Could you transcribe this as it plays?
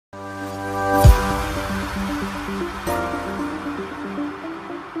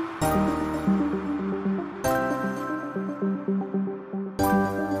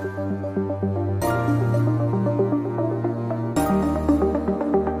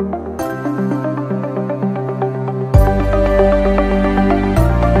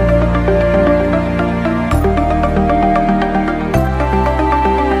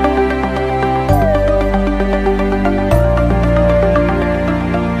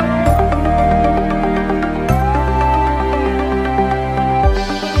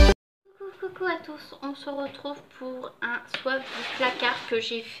du placard que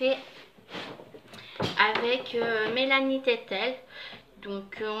j'ai fait avec Mélanie tetel.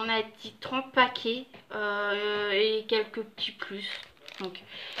 Donc on a dit 30 paquets et quelques petits plus. Donc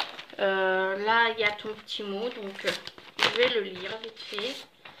là il y a ton petit mot, donc je vais le lire vite fait.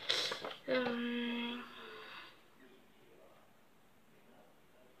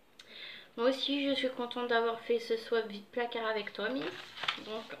 Moi aussi je suis contente d'avoir fait ce soit vide placard avec toi, Miss.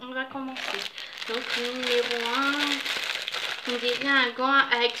 Donc on va commencer. Donc numéro 1, on dirait un gant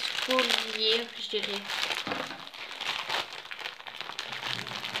à exfolier, je dirais.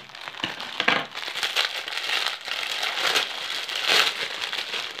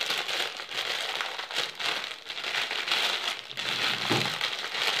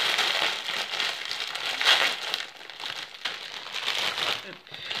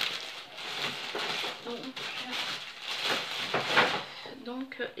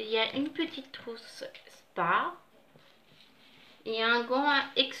 Donc il y a une petite trousse spa et un gant à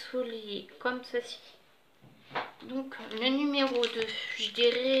exfolier comme ceci. Donc le numéro 2, je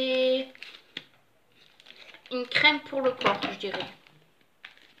dirais une crème pour le corps, je dirais.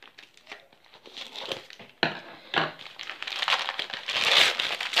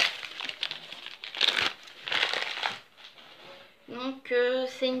 Donc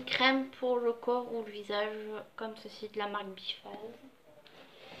c'est une crème pour le corps ou le visage comme ceci de la marque Biphase.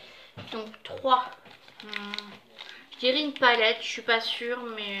 Donc 3, je dirais une palette, je suis pas sûre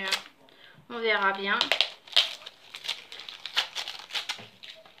mais on verra bien.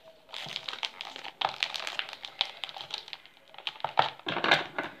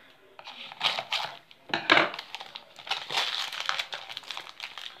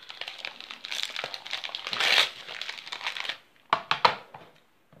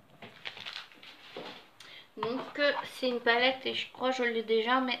 Donc c'est une palette et je crois que je l'ai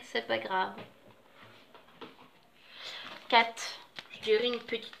déjà mais c'est pas grave. 4, je dirais une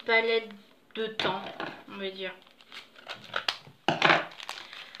petite palette de temps, on va dire.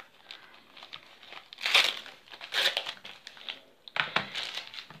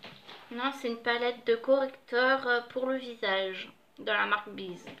 Non, c'est une palette de correcteur pour le visage de la marque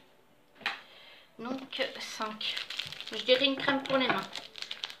Bise. Donc 5, je dirais une crème pour les mains.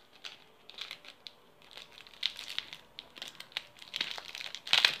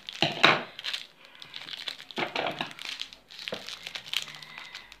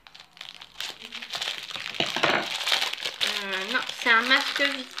 Non, c'est un masque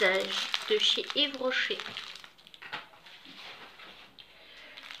visage de chez Yves Rocher.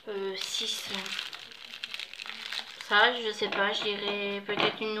 6. Ça, je sais pas, je dirais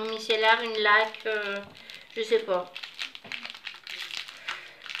peut-être une eau micellaire, une laque, je sais pas.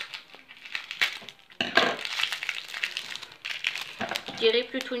 Je dirais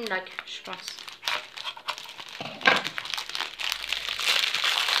plutôt une laque, je pense.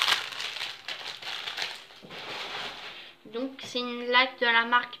 Donc c'est une laque de la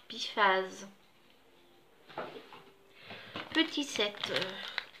marque Biphase. Petit 7.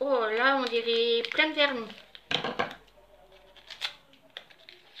 Oh là on dirait plein de vernis.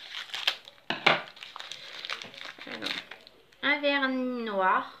 Alors, un vernis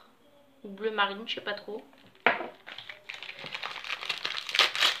noir ou bleu marine, je sais pas trop.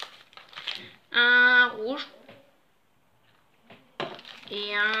 Un rouge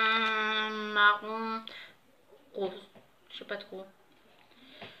et un marron rose, je sais pas trop.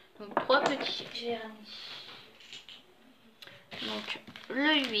 Donc 3 petits vernis. Donc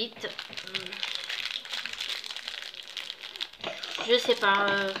le 8, je sais pas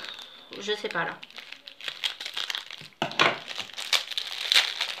là.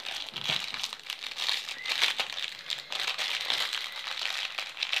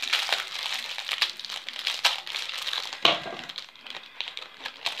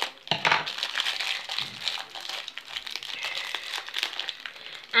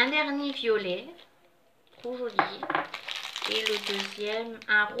 Un vernis violet, trop joli. Et le deuxième,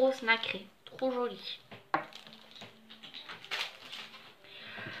 un rose nacré, trop joli.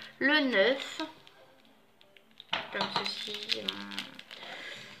 Le 9, comme ceci,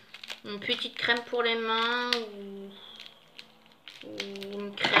 une petite crème pour les mains ou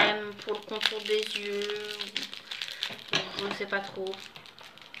une crème pour le contour des yeux, ou je ne sais pas trop.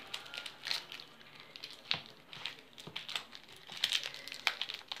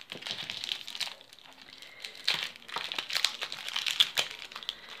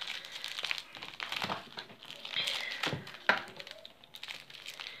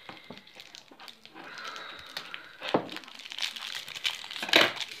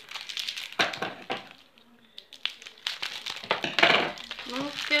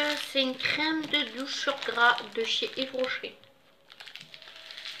 Donc c'est une crème de douche sur gras de chez Yves Rocher.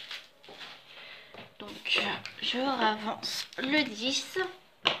 je ravance le 10.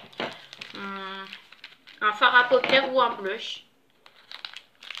 Un fard à paupières ou un blush.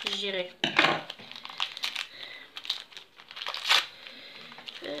 J'irai.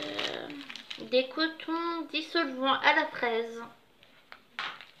 Des cotons dissolvants à la fraise.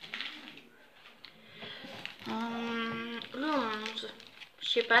 Le 11. Je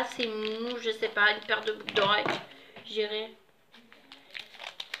sais pas, c'est mou, je sais pas, une paire de boucles d'oreilles. J'irai.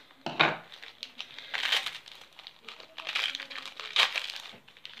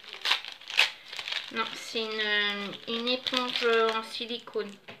 Non, c'est une éponge en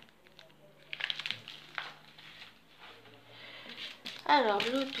silicone. Alors,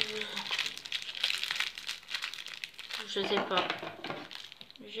 le 12. Je sais pas.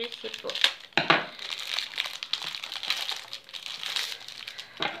 Je sais pas.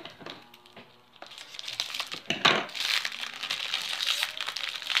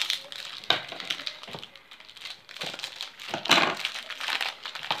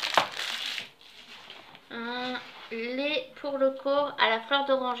 Lait pour le corps à la fleur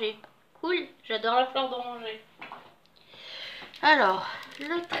d'oranger. Cool, j'adore la fleur d'oranger. Alors,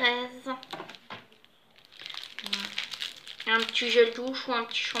 le 13. Un petit gel douche ou un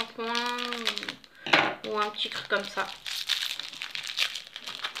petit shampoing ou un petit truc comme ça.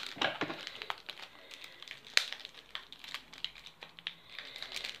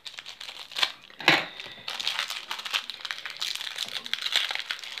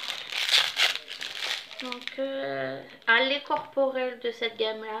 Donc, un lait corporel de cette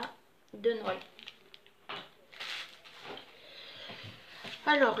gamme-là, de Noël.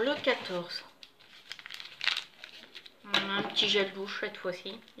 Alors, le 14. Un petit gel douche cette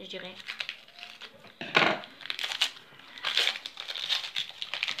fois-ci, je dirais.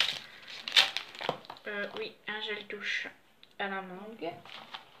 Oui, un gel douche à la mangue.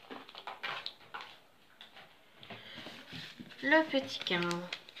 Le petit 15.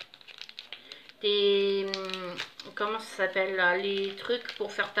 Des... Comment ça s'appelle là? Les trucs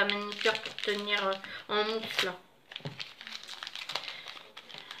pour faire ta manicure pour tenir en mousse là.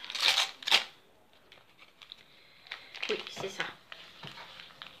 Oui, c'est ça.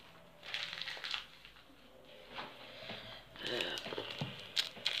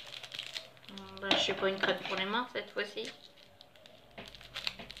 Ben, je sais pas, une crème pour les mains cette fois-ci.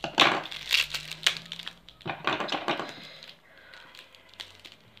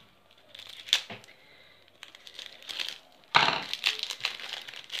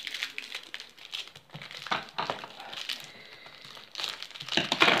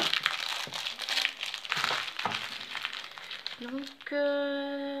 Donc,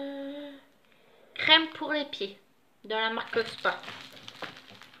 crème pour les pieds de la marque Spa.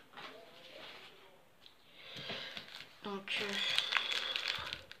 Donc,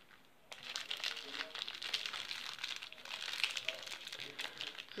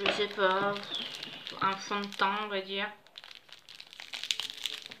 je sais pas, un fond de teint, on va dire.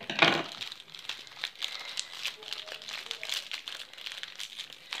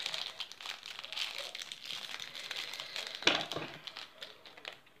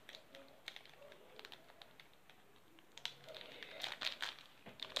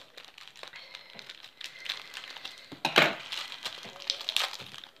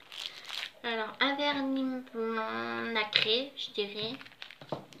 Alors, un vernis blanc nacré, je dirais.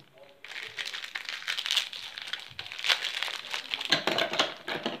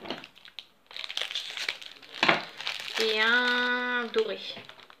 Et un doré.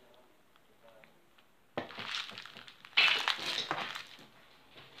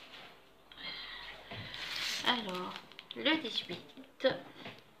 Alors, le 18.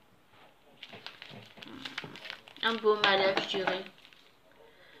 Un baume à lèvres, je dirais.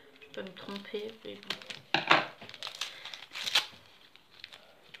 Je peux me tromper, mais bon.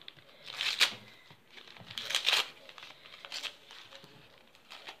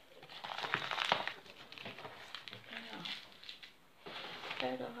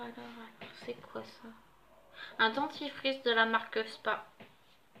 Alors, c'est quoi ça? Un dentifrice de la marque Spa.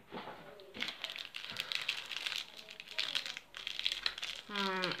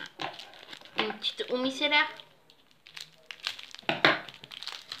 Une petite eau micellaire.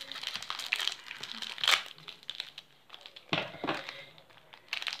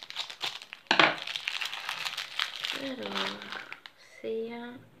 Alors, c'est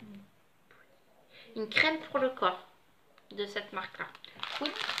une crème pour le corps de cette marque-là.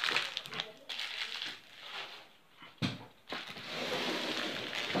 Oui.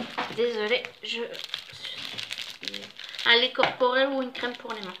 Désolée, un lait corporel ou une crème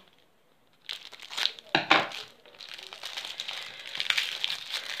pour les mains.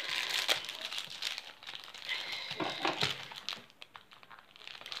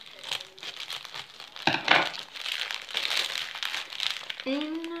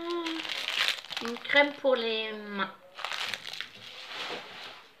 une crème pour les mains.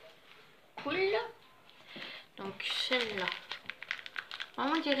 Cool. Donc celle-là.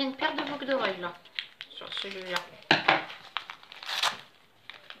 On dirait une paire de boucles d'oreilles là. Sur celui-là.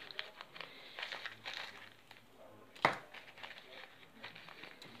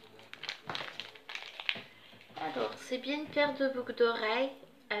 Alors, c'est bien une paire de boucles d'oreilles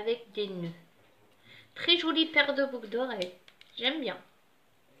avec des nœuds. Très jolie paire de boucles d'oreilles. J'aime bien.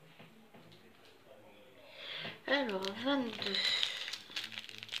 Alors, 22.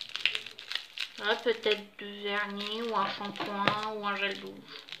 Ah, peut-être du vernis ou un shampoing ou un gel douche.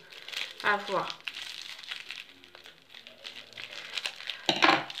 À voir.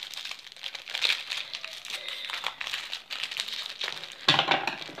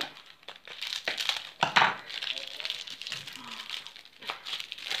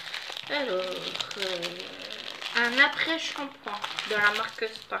 Alors, un après-shampoing de la marque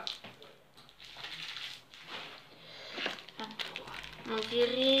Spa. On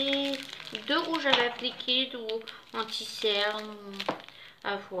dirait 2 rouges à lèvres liquides ou anti-cerne,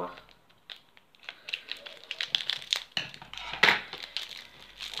 à voir.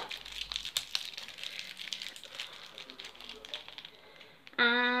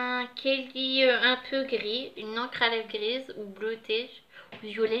 Un Kelly un peu gris, une encre à lèvres grise ou bleutée, ou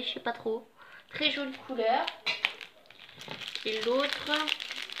violet, je sais pas trop. Très jolie couleur. Et l'autre,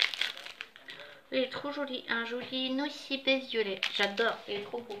 il est trop joli, un joli nocipé violet. J'adore, il est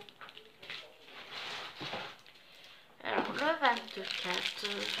trop beau. Alors le 24,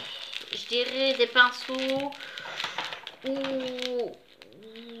 je dirais des pinceaux ou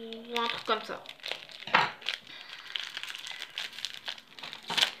un truc comme ça.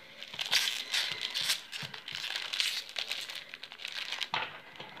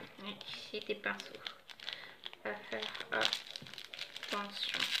 Ici des pinceaux. À faire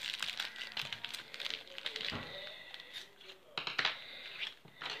attention.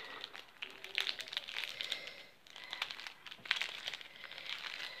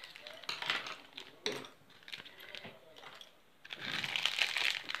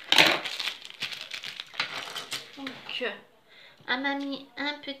 Donc, elle m'a mis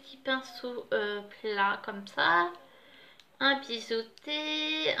un petit pinceau plat comme ça, un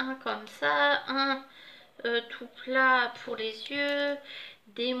biseauté, un comme ça, un tout plat pour les yeux,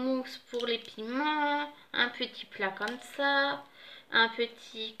 des mousses pour les pigments, un petit plat comme ça, un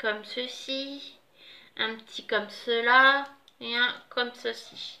petit comme ceci, un petit comme cela et un comme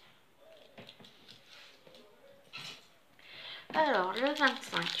ceci. Alors le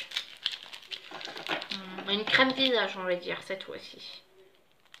 25, une crème visage on va dire cette fois-ci.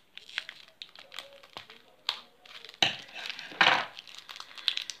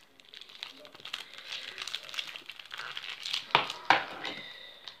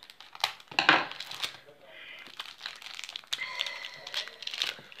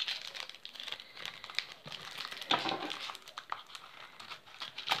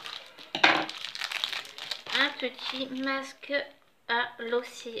 Un petit masque à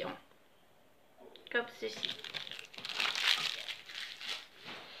l'océan, comme ceci.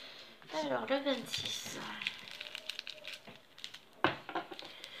 Alors le 26,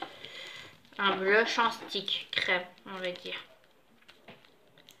 un blush en stick crème on va dire.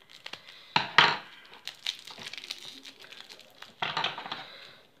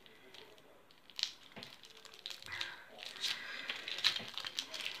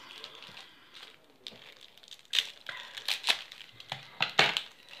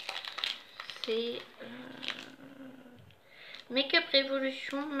 C'est Make-up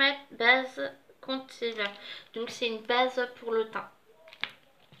Révolution Matte Base Concealer. Donc c'est une base pour le teint.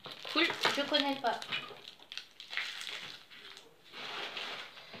 Cool, je connais pas.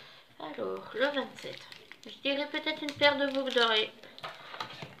 Alors le 27, je dirais peut-être une paire de boucles d'oreilles.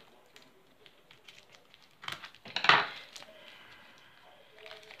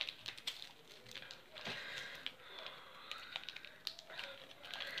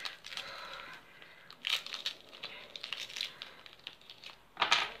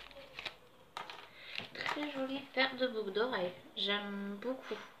 Très jolie paire de boucles d'oreilles. J'aime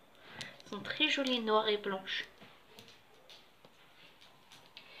beaucoup. Elles sont très jolies, noires et blanches.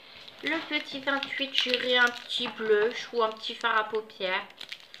 Le petit 28, j'irai un petit blush ou un petit fard à paupières.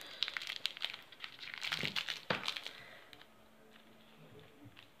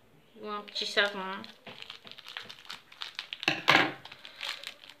 Ou un petit savon.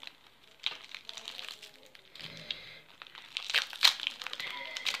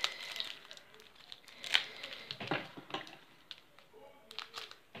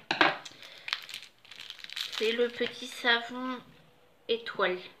 C'est le petit savon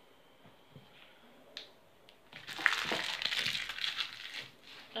étoile.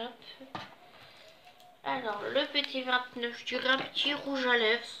 Alors, le petit 29, je dirais un petit rouge à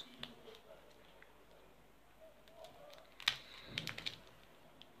lèvres.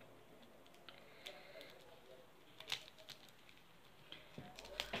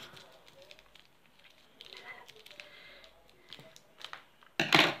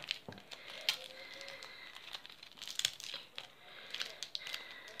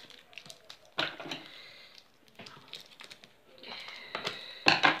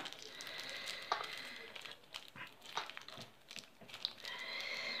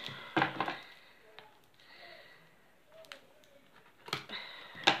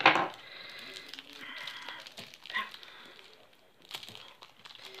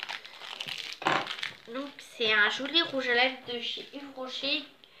 Donc c'est un joli rouge à lèvres de chez Yves Rocher.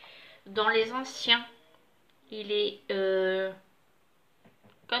 Dans les anciens, il est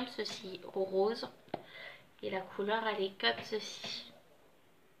comme ceci, au rose. Et la couleur, elle est comme ceci.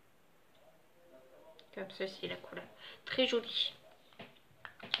 Comme ceci, la couleur. Très jolie.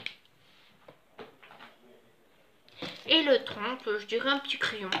 Et le 30, je dirais un petit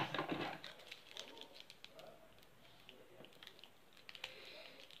crayon.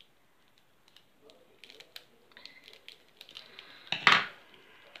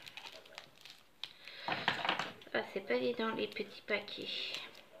 Ah, c'est pas évident les petits paquets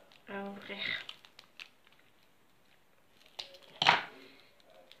à ouvrir.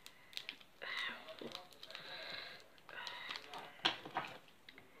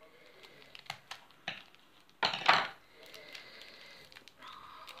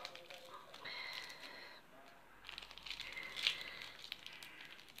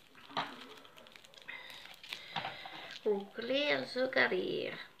 Ouvrir,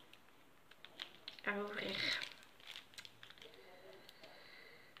 ouvrir. À ouvrir.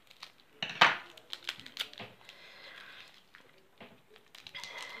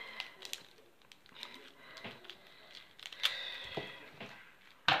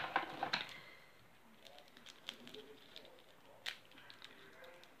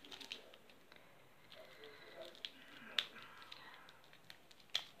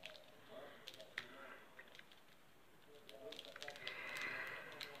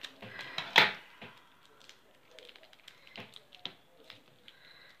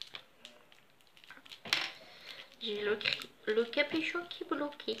 J'ai le capuchon qui est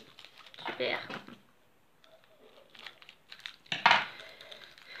bloqué. Super.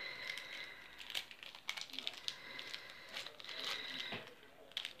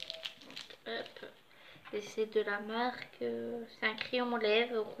 Hop. Et c'est de la marque, c'est un crayon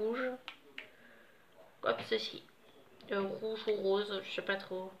lèvres rouge. Comme ceci. Rouge ou rose, je sais pas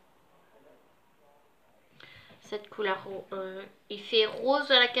trop. Cette couleur, il fait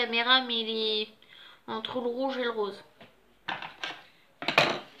rose à la caméra, mais il est entre le rouge et le rose.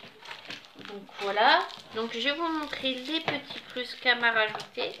 Donc voilà. Donc je vais vous montrer les petits plus qu'à m'a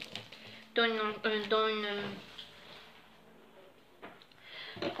rajouté dans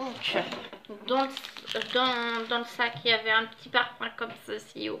dans le sac, il y avait un petit parfum comme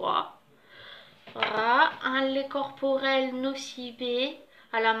ceci. Voilà. Un lait corporel nocibé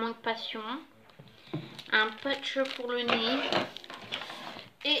à la mangue passion. Un patch pour le nez.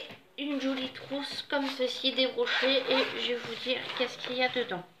 Et une jolie trousse comme ceci débrochée. Et je vais vous dire qu'est-ce qu'il y a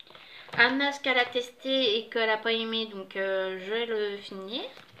dedans. Un masque qu'elle a testé et qu'elle n'a pas aimé, donc je vais le finir.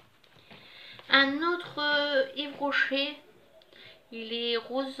 Un autre Yves Rocher. Il est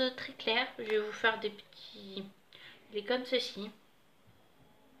rose très clair. Je vais vous faire des petits... Il est comme ceci.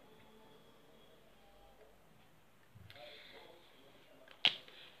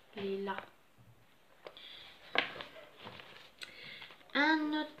 Il est là.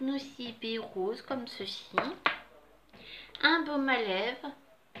 Un autre nocibé rose comme ceci. Un baume à lèvres.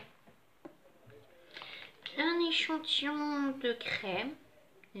 Un échantillon de crème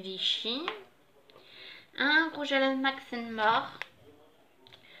Vichy. Un rouge à lèvres Max Mort.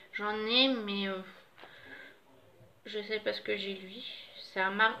 J'en ai, mais je sais pas ce que j'ai lui. C'est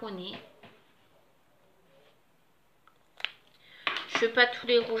un marronné. Je fais pas tous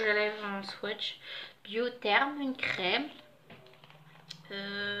les rouges à lèvres en swatch. Biotherme, une crème.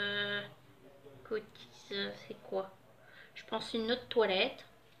 Cotise, c'est quoi? Je pense une autre toilette.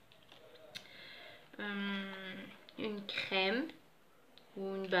 Une crème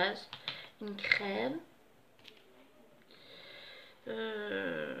ou une base. Une crème.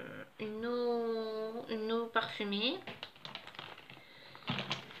 Une eau parfumée.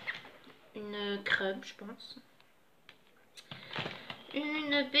 Une crème, je pense.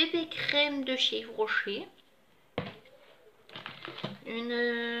 Une bébé crème de chez Yves Rocher.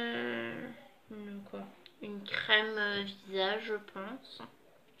 Une crème visage, je pense.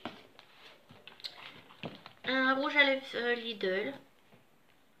 Un rouge à lèvres Lidl.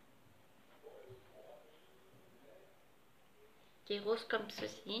 Qui est rose comme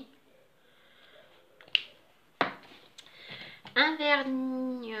ceci. Un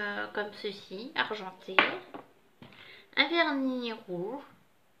vernis comme ceci, argenté. Un vernis rouge.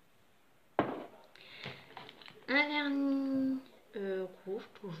 Un vernis rouge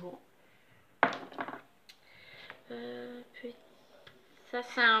toujours. Ça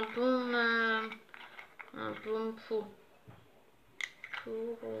c'est un baume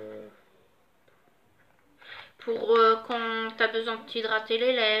pour quand tu as besoin de t'hydrater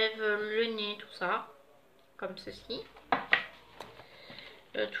les lèvres, le nez, tout ça. Comme ceci.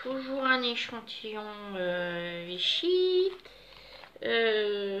 Toujours un échantillon Vichy.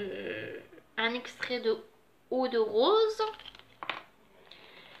 Un extrait de eau de rose.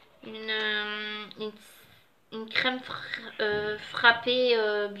 Une crème frappée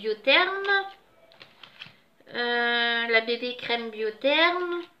biotherme. La bébé crème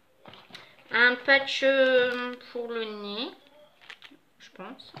biotherme. Un patch pour le nez, je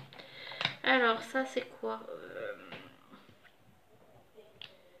pense. Alors ça c'est quoi?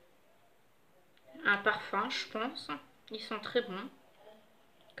 Un parfum, je pense. Ils sont très bons,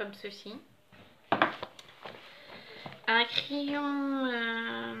 comme ceci. Un crayon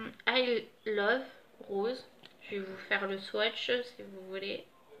I Love rose. Je vais vous faire le swatch si vous voulez.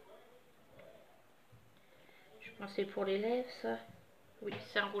 Je pense que c'est pour les lèvres ça. Oui,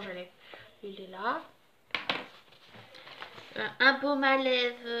 c'est un rouge à lèvres. Il est là. Un baume à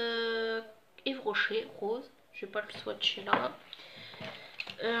lèvres Yves Rocher rose. Je vais pas le swatcher là.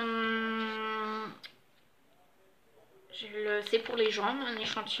 C'est pour les jambes, un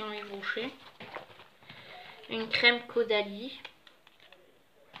échantillon Yves Rocher. Une crème Caudalie.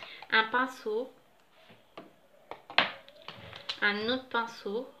 Un pinceau. Un autre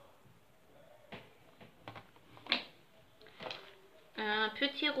pinceau. Un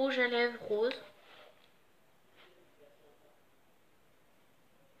petit rouge à lèvres rose.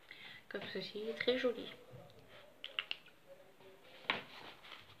 Comme ceci, il est très joli.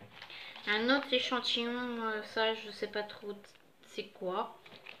 Un autre échantillon, ça je sais pas trop c'est quoi.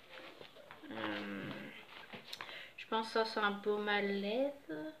 Je pense que ça c'est un baume à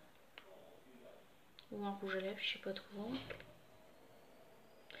lèvres. Ou un rouge à lèvres, je sais pas trop.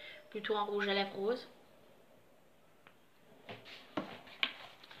 Plutôt un rouge à lèvres rose.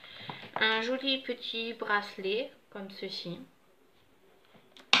 Un joli petit bracelet comme ceci.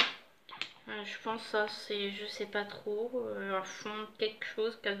 Je pense ça c'est, je sais pas trop, un fond quelque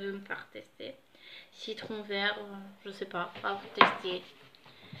chose qu'elle veut me faire tester. Citron vert, je sais pas, à vous tester.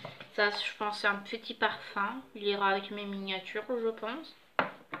 Ça je pense c'est un petit parfum, il ira avec mes miniatures je pense.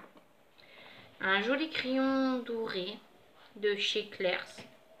 Un joli crayon doré de chez Claire's.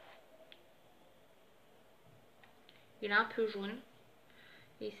 Il est un peu jaune.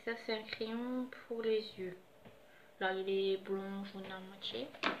 Et ça c'est un crayon pour les yeux. Là il est blond, jaune à moitié.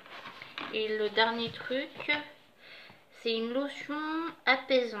 Et le dernier truc, c'est une lotion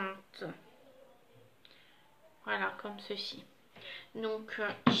apaisante. Voilà, comme ceci. Donc,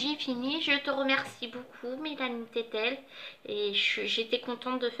 j'ai fini. Je te remercie beaucoup, Mélanie Tetel. Et j'étais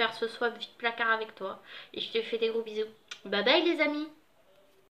contente de faire ce swap vide placard avec toi. Et je te fais des gros bisous. Bye bye les amis.